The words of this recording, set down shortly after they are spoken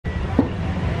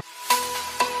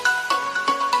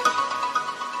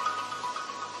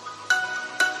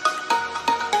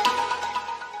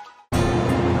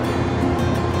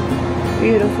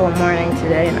beautiful morning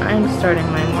today, and I'm starting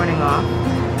my morning off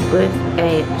with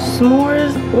a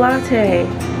s'mores latte.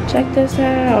 Check this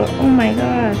out. Oh my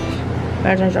gosh.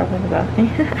 Imagine I drop off the balcony.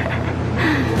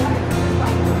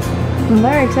 I'm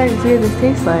very excited to see what this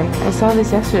tastes like. I saw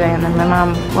this yesterday and then my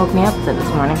mom woke me up with it this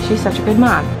morning. She's such a good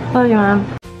mom. Love you,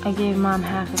 Mom. I gave Mom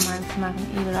half of mine, so I'm not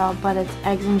gonna eat it all, but it's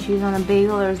eggs and cheese on a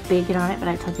bagel. There was bacon on it, but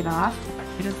I took it off.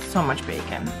 There's so much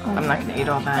bacon. Oh, I'm not gonna eat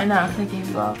all that. I know, I gave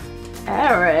you all.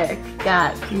 Eric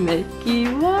got Mickey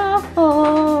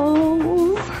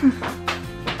waffles.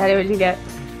 Daddy, what'd you get?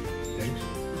 Eggs.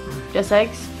 Just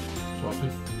eggs?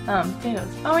 Sausage. Potatoes.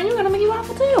 Oh, and you got a Mickey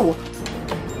waffle too.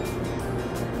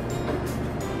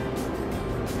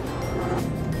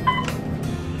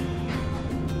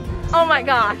 Oh my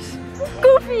gosh.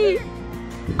 Goofy!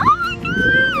 Oh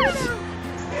my gosh!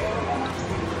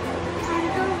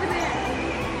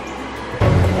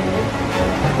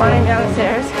 Running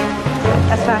downstairs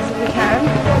as fast as we can.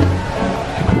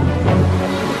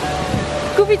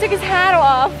 Goofy took his hat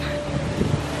off.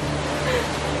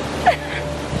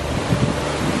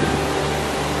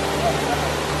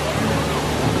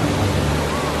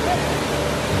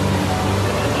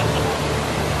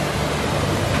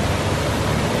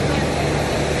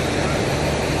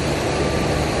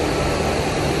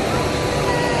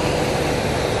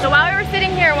 So while we were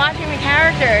sitting here watching the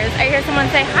characters, I hear someone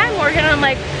say, "Hi, Morgan," and I'm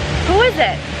like, who is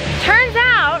it? Turns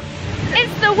out,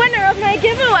 it's the winner of my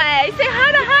giveaway. Say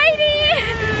hi to Heidi!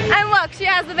 And look, she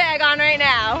has the bag on right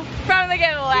now from the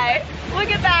giveaway. Look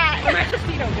at that.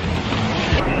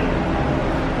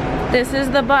 This is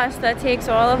the bus that takes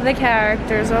all of the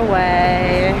characters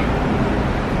away.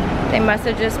 They must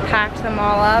have just packed them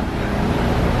all up.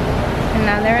 And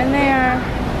now they're in there.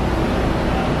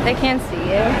 They can't see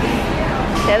you.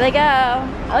 There they go.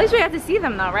 At least we got to see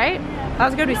them though, right? That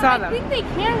was good we saw them. I think they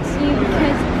can see you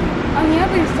because on the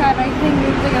other side I think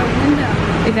there's like a window.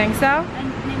 You think so?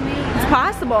 And they may It's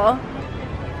possible.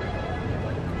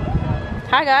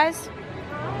 Hi guys.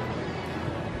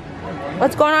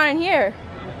 What's going on in here?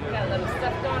 Got a little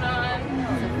stuff going on.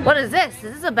 What is this?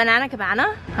 Is this a banana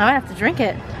cabana? I might have to drink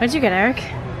it. What'd you get, Eric?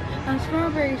 a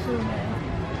strawberry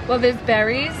sorbet. Well, there's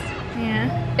berries. Yeah.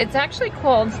 It's actually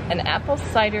called an apple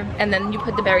cider, and then you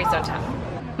put the berries on top.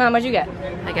 Mom, what'd you get?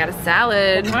 I got a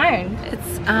salad. Mine.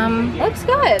 It's Looks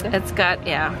good. it's got,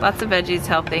 yeah, lots of veggies,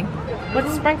 healthy.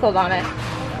 What's sprinkled on it?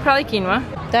 Probably quinoa.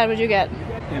 Dad, what'd you get?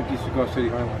 Empty Cigar City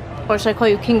Highline. Or should I call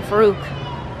you King Farouk?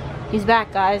 He's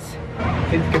back, guys. I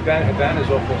think Havana's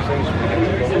off those things.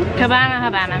 Cabana.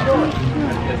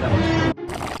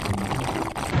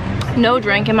 No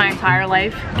drink in my entire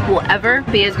life will ever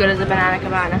be as good as a banana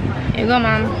cabana. Here you go,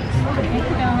 Mom. Thank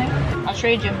you, darling. I'll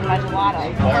trade you for my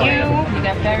gelato. Thank you. You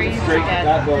got berries. You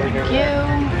got Thank you.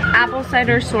 Apple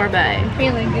cider sorbet.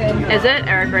 Really good. Is it?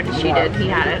 Eric already cheated. He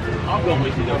had it.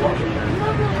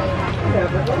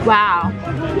 Wow.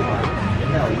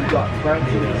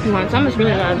 You want some? It's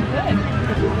really good.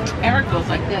 Eric goes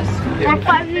like this. Or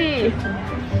fuzzy.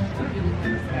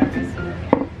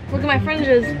 Look at my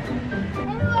fringes.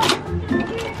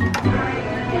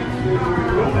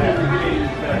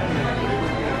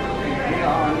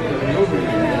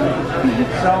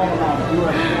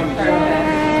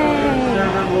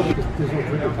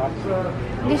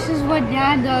 This is what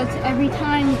Dad does every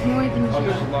time he's more than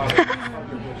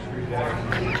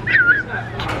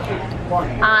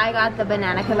I got the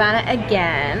banana cabana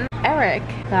again. Eric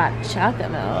got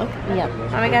chocolate milk. Yep.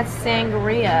 And we got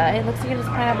sangria. It looks like it's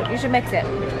pineapple. You should mix it.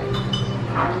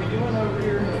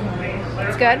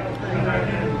 It's good?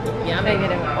 Yeah, Make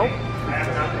it in. Oh.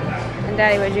 And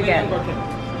Daddy, what'd you get?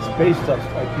 Space Dust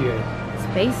IPA.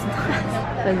 Space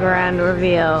Dust. The grand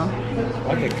reveal.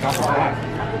 I get copper black.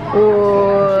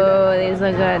 Ooh, these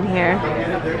look good here.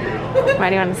 Why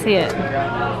do you want to see it?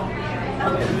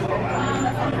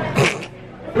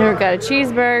 Here we got a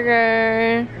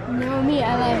cheeseburger. No, me,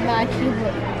 I like my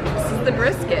cheeseburger. This is the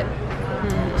brisket.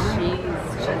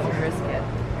 Cheesy brisket.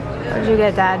 What'd you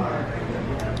get, Dad?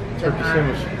 Turkey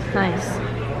sandwich. Nice.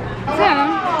 So,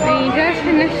 we just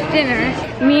finished dinner.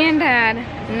 Me and Dad,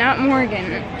 not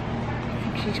Morgan.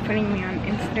 She's putting me on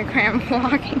Instagram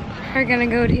vlogging. We're gonna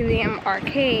go to the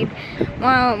arcade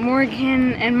while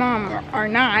Morgan and Mom are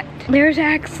not. There's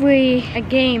actually a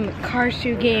game, Cars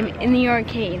 2 game in the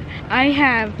arcade. I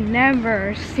have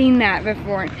never seen that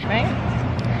before. Right?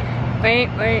 Wait.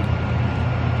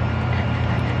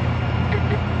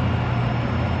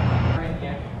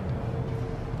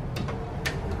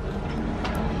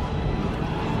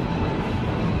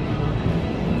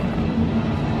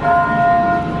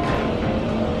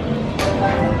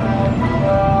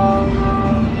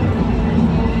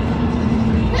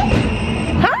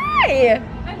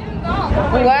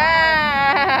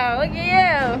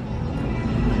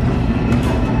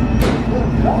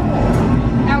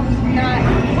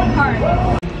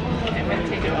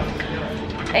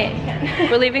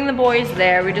 We're leaving the boys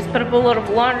there. We just put up a load of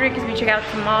laundry because we check out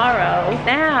tomorrow.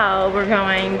 Now we're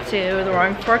going to the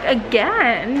Roaring Fork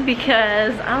again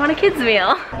because I want a kid's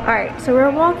meal. All right, so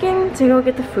we're walking to go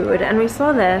get the food and we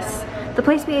saw this. The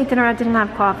place we ate dinner at didn't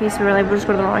have coffee, so we were like, we'll just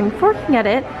go to the Roaring Fork and get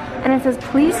it. And it says,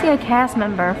 please see a cast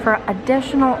member for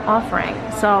additional offering.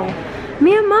 So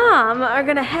me and Mom are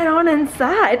gonna head on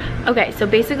inside. Okay, so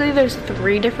basically there's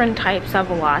 3 different types of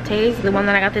lattes. The one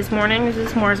that I got this morning is the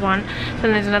s'mores one.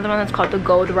 Then there's another one that's called the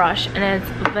Gold Rush, and it's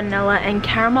vanilla and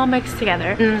caramel mixed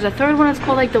together. And there's a third one that's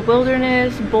called like the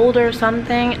Wilderness Boulder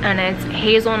something, and it's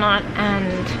hazelnut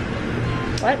and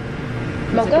what?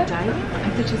 Mocha? I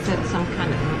thought you said some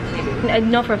kind of, I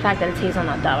know for a fact that it's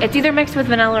hazelnut though. It's either mixed with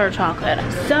vanilla or chocolate.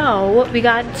 So we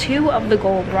got 2 of the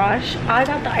Gold Rush. I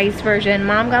got the ice version,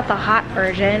 Mom got the hot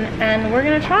version, and we're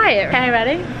gonna try it. Okay,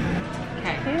 ready?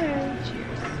 okay. Cheers.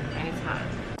 Cheers. And it's hot.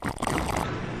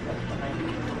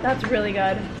 That's really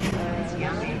good. It's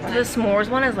yummy. The s'mores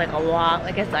one is like a lot.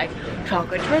 Like it's like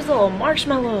chocolate drizzle,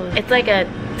 marshmallows. It's like a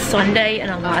sundae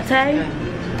and a latte.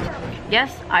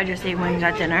 Yes, I just ate wings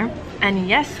at dinner. And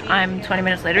yes, I'm 20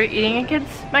 minutes later eating a kid's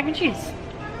mac and cheese.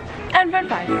 And french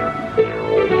fries.